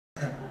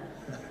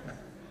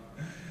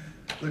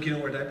Luke, you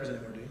don't wear diapers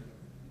anymore, do you?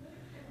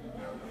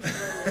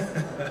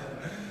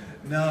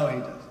 No, he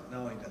doesn't.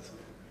 No, he doesn't.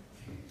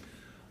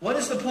 What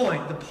is the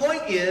point? The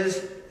point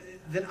is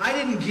that I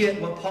didn't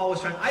get what Paul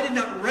was trying. I did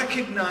not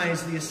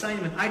recognize the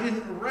assignment. I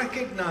didn't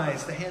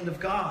recognize the hand of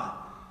God.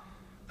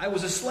 I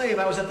was a slave.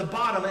 I was at the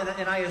bottom,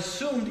 and I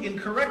assumed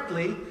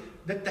incorrectly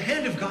that the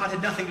hand of God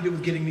had nothing to do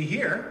with getting me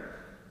here.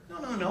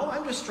 No.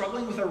 I'm just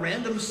struggling with a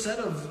random set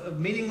of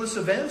meaningless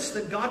events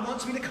that God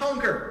wants me to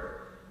conquer.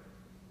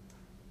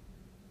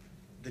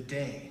 The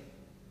day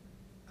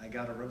I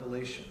got a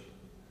revelation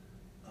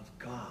of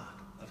God,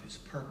 of his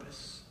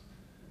purpose,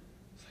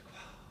 it's like,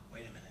 wow,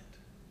 wait a minute.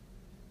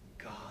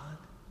 God,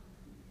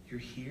 you're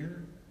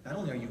here? Not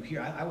only are you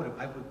here,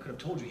 I could have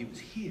told you he was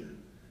here,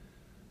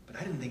 but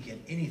I didn't think he had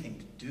anything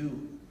to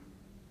do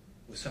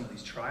with some of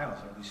these trials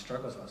or these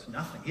struggles.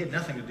 Nothing. He had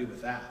nothing to do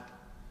with that.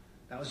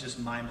 That was just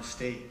my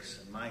mistakes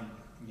and my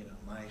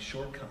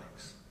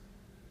shortcomings.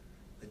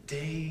 The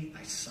day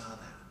I saw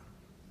that,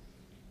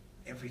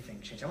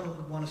 everything changed. I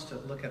want us to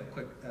look at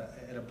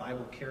a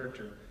Bible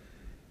character.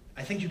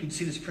 I think you can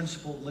see this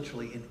principle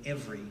literally in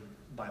every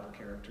Bible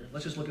character.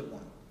 Let's just look at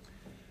one.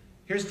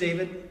 Here's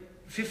David.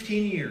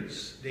 15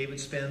 years David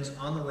spends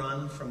on the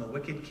run from a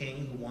wicked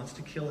king who wants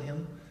to kill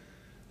him.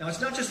 Now, it's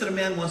not just that a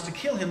man wants to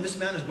kill him. This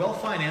man is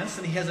well-financed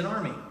and he has an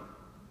army.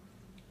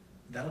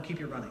 That'll keep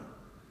you running.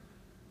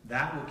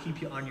 That will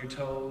keep you on your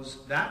toes.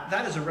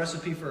 That is a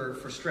recipe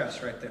for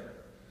stress right there.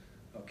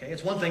 Okay,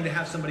 it's one thing to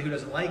have somebody who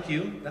doesn't like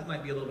you. That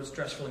might be a little bit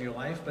stressful in your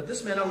life. But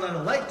this man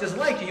doesn't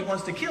like you. He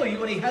wants to kill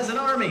you, and he has an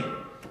army.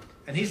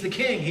 And he's the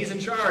king. He's in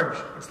charge.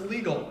 It's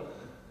legal.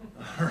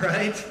 All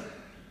right?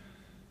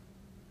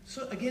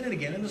 So again and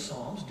again in the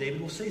Psalms,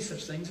 David will say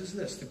such things as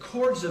this. The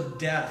cords of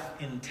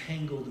death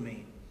entangled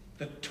me.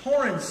 The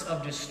torrents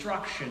of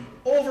destruction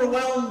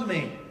overwhelmed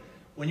me.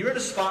 When you're in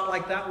a spot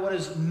like that, what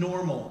is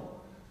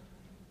normal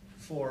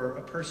for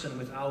a person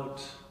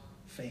without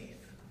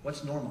faith?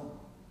 What's normal?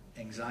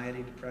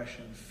 Anxiety,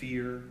 depression,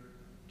 fear,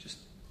 just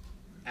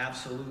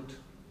absolute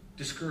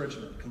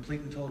discouragement,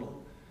 complete and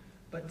total.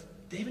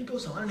 But David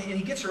goes on and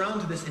he gets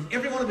around to this. In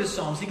every one of his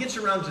Psalms, he gets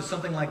around to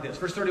something like this.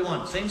 Verse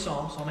 31, same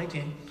Psalm, Psalm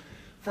 18.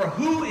 For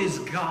who is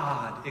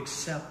God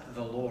except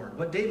the Lord?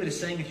 What David is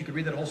saying, if you could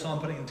read that whole psalm,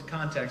 putting it into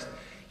context,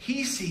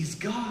 he sees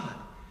God.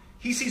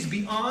 He sees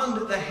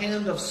beyond the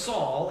hand of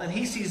Saul, and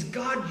he sees,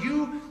 God,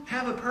 you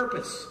have a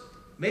purpose.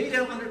 Maybe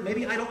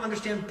I don't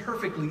understand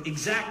perfectly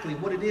exactly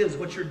what it is,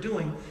 what you're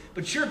doing,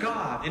 but you're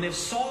God. And if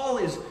Saul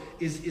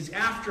is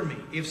after me,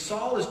 if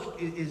Saul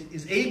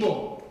is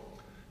able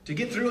to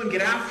get through and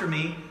get after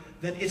me,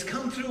 then it's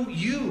come through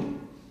you.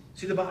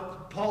 See,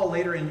 Paul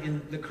later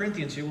in the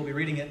Corinthians here, we'll be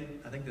reading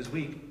it, I think, this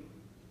week.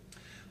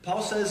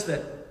 Paul says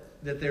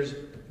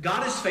that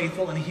God is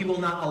faithful and he will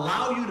not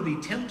allow you to be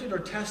tempted or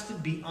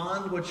tested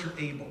beyond what you're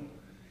able.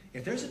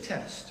 If there's a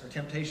test or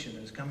temptation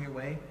that has come your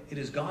way, it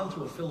has gone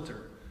through a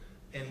filter.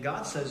 And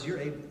God says you're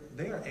able.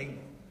 They are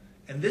able.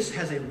 And this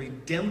has a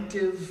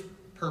redemptive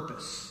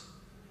purpose.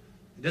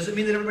 It doesn't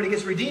mean that everybody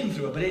gets redeemed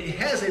through it, but it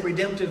has a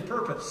redemptive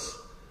purpose.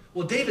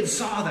 Well, David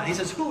saw that. He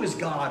says, who is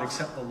God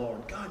except the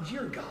Lord? God,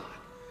 you're God.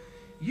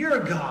 You're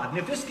God. And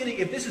if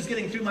this is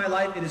getting through my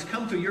life, it has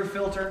come through your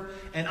filter,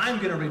 and I'm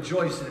going to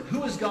rejoice in it.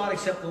 Who is God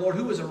except the Lord?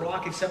 Who is a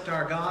rock except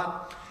our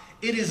God?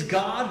 It is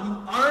God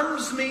who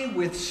arms me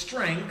with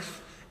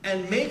strength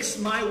and makes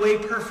my way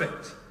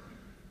perfect.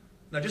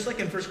 Now, just like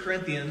in 1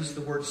 Corinthians,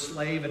 the word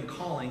slave and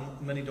calling,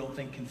 many don't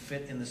think can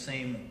fit in the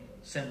same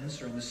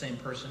sentence or in the same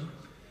person.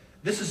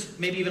 This is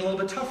maybe even a little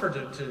bit tougher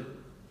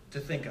to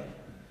think of.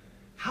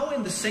 How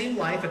in the same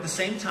life, at the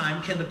same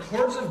time, can the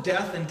cords of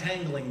death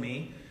entangling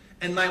me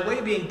and my way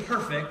being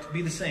perfect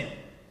be the same?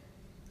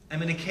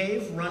 I'm in a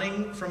cave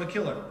running from a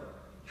killer.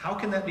 How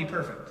can that be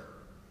perfect?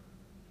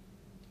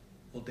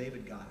 Well,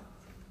 David got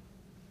it.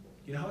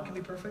 You know how it can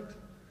be perfect?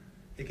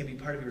 It can be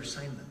part of your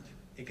assignment.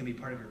 It can be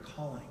part of your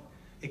calling.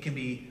 It can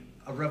be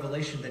a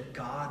revelation that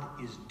God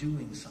is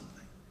doing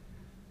something.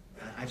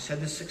 I've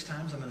said this 6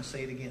 times. I'm going to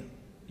say it again.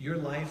 Your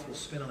life will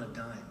spin on a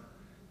dime.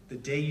 The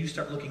day you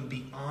start looking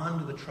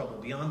beyond the trouble,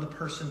 beyond the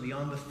person,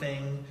 beyond the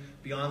thing,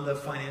 beyond the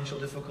financial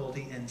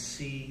difficulty, and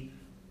see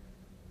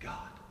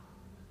God.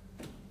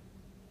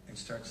 And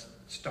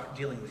start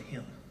dealing with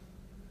him.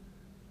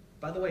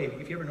 By the way,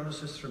 if you ever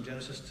notice this from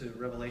Genesis to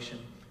Revelation,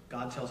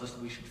 God tells us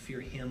that we should fear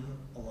him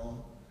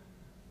alone.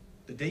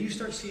 The day you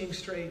start seeing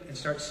straight and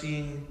start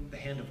seeing the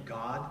hand of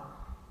God,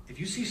 if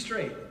you see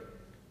straight,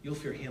 you'll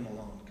fear him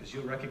alone, because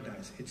you'll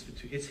recognize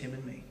it's him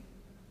and me.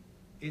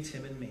 It's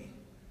him and me.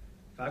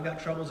 If I've got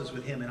troubles, it's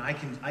with him, and I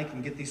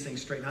can get these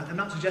things straight. I'm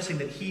not suggesting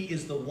that he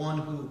is the one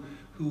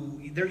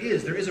who there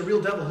is a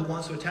real devil who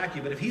wants to attack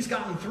you, but if he's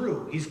gotten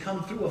through, he's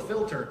come through a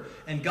filter,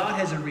 and God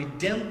has a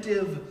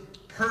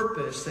redemptive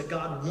purpose that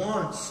God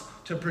wants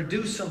to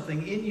produce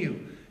something in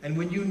you. And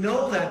when you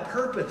know that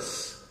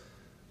purpose,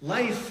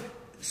 life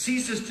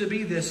ceases to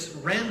be this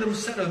random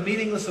set of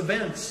meaningless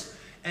events,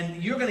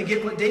 and you're going to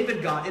get what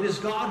David got. It is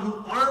God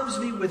who arms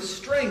me with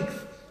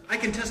strength. I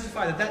can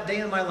testify that day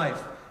in my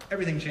life,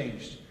 everything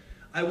changed.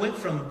 I went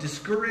from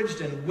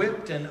discouraged and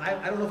whipped, and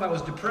I don't know if I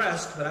was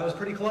depressed, but I was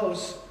pretty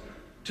close,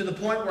 to the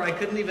point where I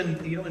couldn't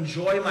even,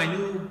 enjoy my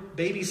new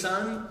baby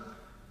son,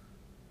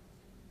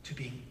 to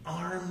being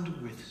armed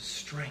with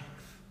strength.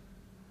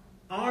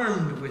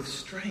 Armed with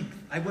strength.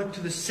 I went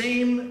to the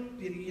same,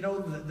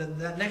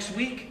 that next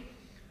week,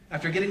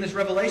 after getting this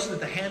revelation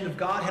that the hand of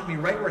God had me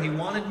right where he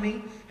wanted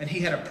me, and he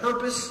had a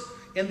purpose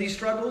in these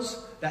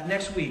struggles, that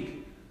next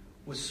week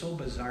was so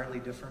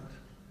bizarrely different.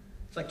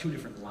 It's like two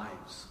different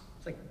lives.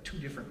 It's like two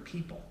different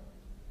people.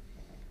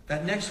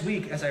 That next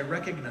week, as I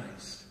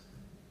recognized,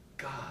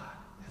 God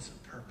has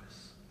a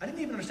purpose. I didn't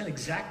even understand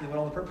exactly what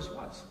all the purpose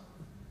was.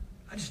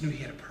 I just knew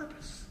he had a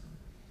purpose.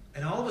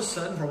 And all of a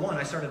sudden, for one,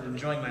 I started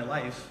enjoying my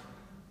life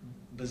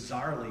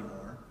bizarrely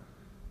more.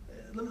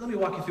 Let me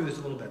walk you through this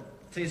a little bit.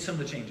 Tell you some of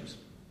the changes.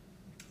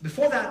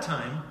 Before that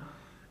time,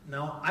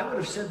 now, I would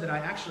have said that I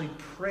actually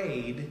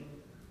prayed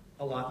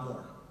a lot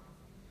more.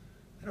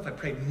 I don't know if I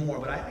prayed more,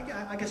 but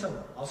I guess I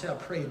will. I'll say I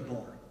prayed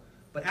more.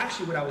 But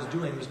actually what I was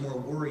doing was more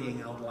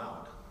worrying out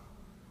loud.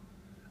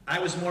 I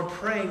was more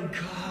praying,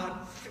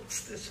 God,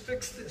 fix this,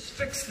 fix this,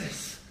 fix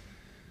this.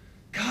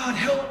 God,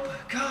 help.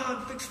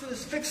 God, fix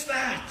this, fix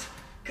that.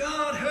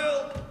 God,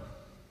 help.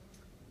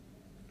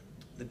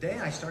 The day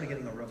I started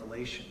getting a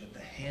revelation that the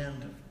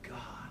hand of God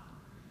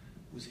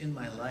was in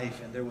my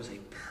life and there was a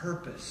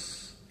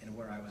purpose in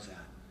where I was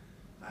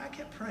at, I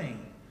kept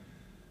praying.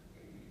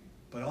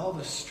 But all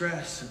the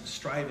stress and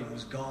striving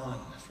was gone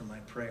from my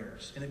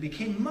prayers. And it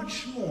became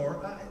much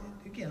more,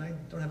 again, I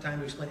don't have time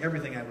to explain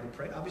everything I would have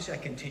prayed. Obviously, I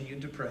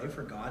continued to pray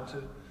for God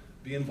to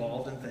be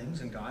involved in things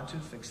and God to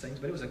fix things.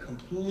 But it was a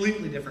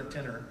completely different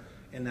tenor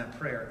in that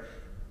prayer.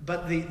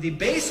 But the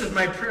base of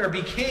my prayer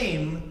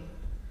became,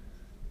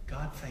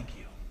 God, thank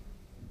you.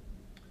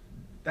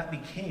 That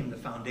became the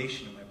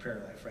foundation of my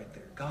prayer life right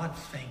there. God,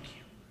 thank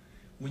you.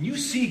 When you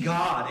see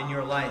God in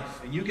your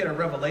life and you get a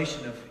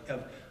revelation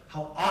of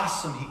how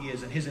awesome he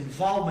is and his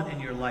involvement in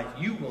your life,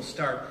 you will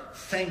start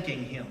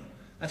thanking him.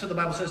 That's what the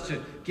Bible says,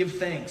 to give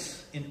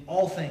thanks in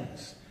all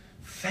things.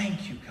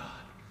 Thank you, God.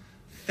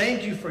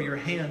 Thank you for your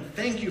hand.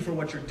 Thank you for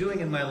what you're doing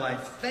in my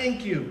life.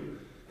 Thank you.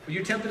 But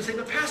you're tempted to say,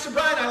 but Pastor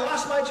Brian, I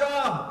lost my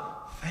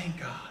job. Thank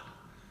God.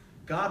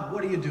 God,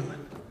 what are you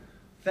doing?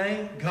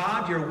 Thank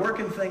God you're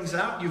working things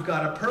out. You've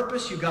got a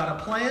purpose. You've got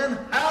a plan.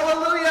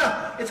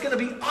 Hallelujah. It's going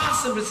to be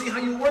awesome to see how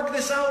you work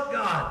this out,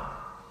 God.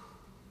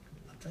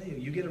 Tell you,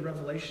 you get a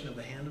revelation of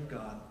the hand of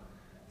God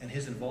and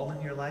his involvement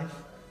in your life,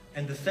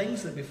 and the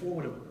things that before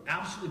would have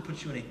absolutely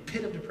put you in a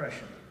pit of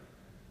depression,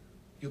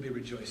 you'll be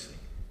rejoicing.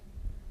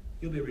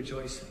 You'll be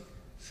rejoicing,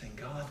 saying,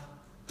 God,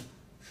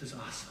 this is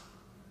awesome.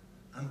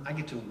 I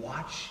get to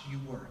watch you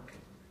work.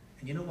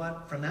 And you know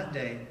what? From that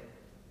day,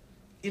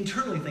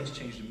 internally things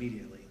changed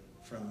immediately,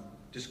 from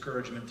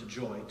discouragement to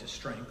joy to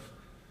strength.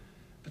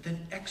 But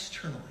then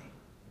externally,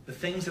 the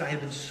things that I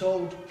had been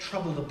so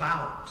troubled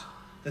about,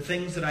 the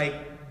things that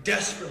I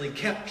desperately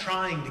kept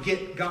trying to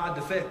get God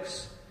to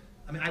fix.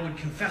 I mean, I would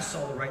confess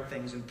all the right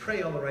things and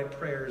pray all the right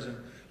prayers, and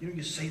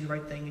you say the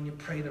right thing and you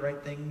pray the right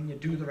thing and you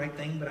do the right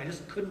thing, but I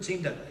just couldn't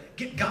seem to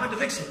get God to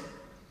fix it.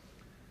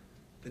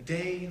 The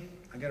day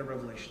I got a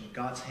revelation of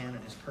God's hand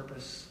and his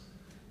purpose,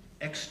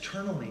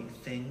 externally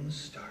things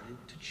started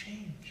to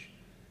change.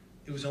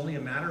 It was only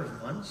a matter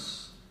of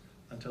months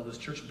until this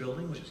church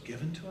building was just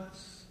given to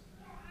us,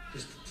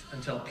 just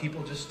until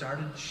people just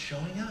started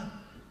showing up.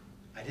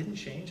 I didn't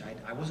change.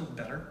 I wasn't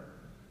better.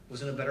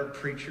 Wasn't a better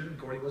preacher.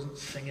 Gordy wasn't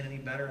singing any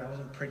better. I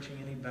wasn't preaching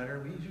any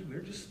better. We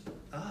were just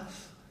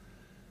us.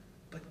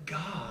 But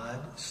God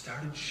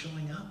started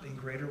showing up in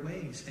greater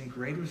ways, and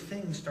greater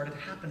things started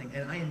happening.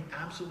 And I am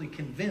absolutely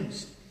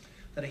convinced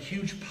that a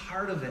huge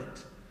part of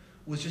it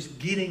was just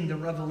getting the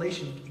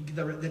revelation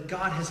that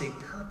God has a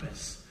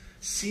purpose.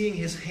 Seeing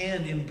his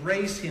hand,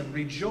 embrace him,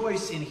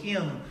 rejoice in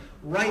him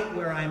right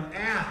where I'm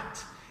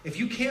at. If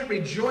you can't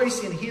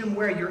rejoice in him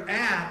where you're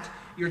at,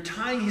 you're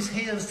tying his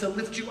hands to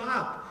lift you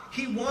up.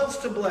 He wants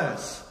to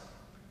bless.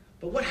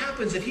 But what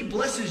happens if he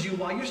blesses you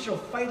while you're still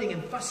fighting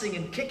and fussing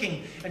and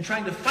kicking and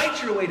trying to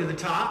fight your way to the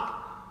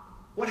top?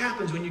 What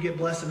happens when you get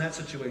blessed in that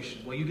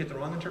situation? Well, you get the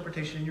wrong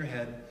interpretation in your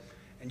head,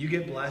 and you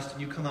get blessed,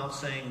 and you come out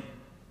saying,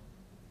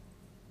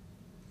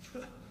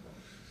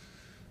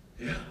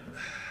 yeah,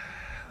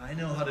 I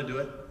know how to do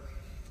it.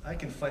 I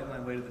can fight my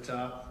way to the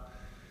top.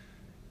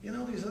 You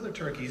know, these other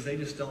turkeys, they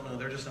just don't know.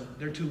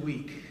 They're too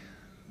weak.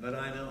 But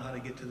I know how to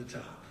get to the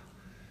top.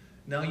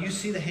 Now you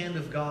see the hand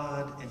of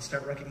God and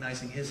start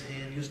recognizing his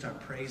hand. You start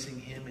praising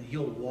him, and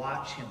he'll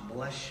watch him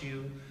bless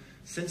you.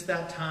 Since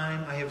that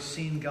time, I have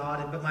seen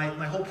God. But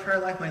my whole prayer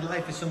life, my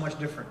life is so much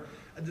different.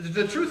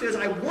 The truth is,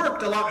 I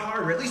worked a lot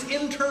harder, at least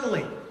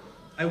internally.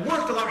 I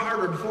worked a lot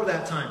harder before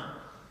that time.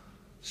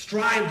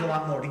 Strived a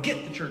lot more to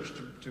get the church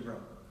to grow.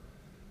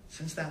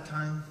 Since that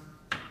time,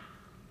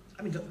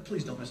 I mean,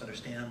 please don't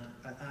misunderstand.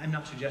 I'm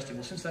not suggesting,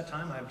 well, since that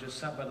time, I've just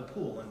sat by the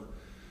pool and...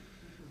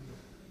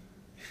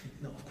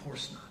 No, of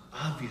course not.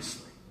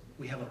 Obviously,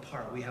 we have a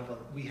part. We have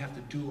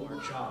to do our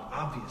job,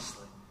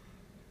 obviously.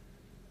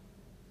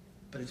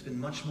 But it's been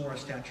much more a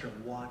stature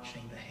of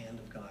watching the hand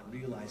of God,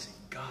 realizing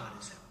God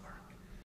is at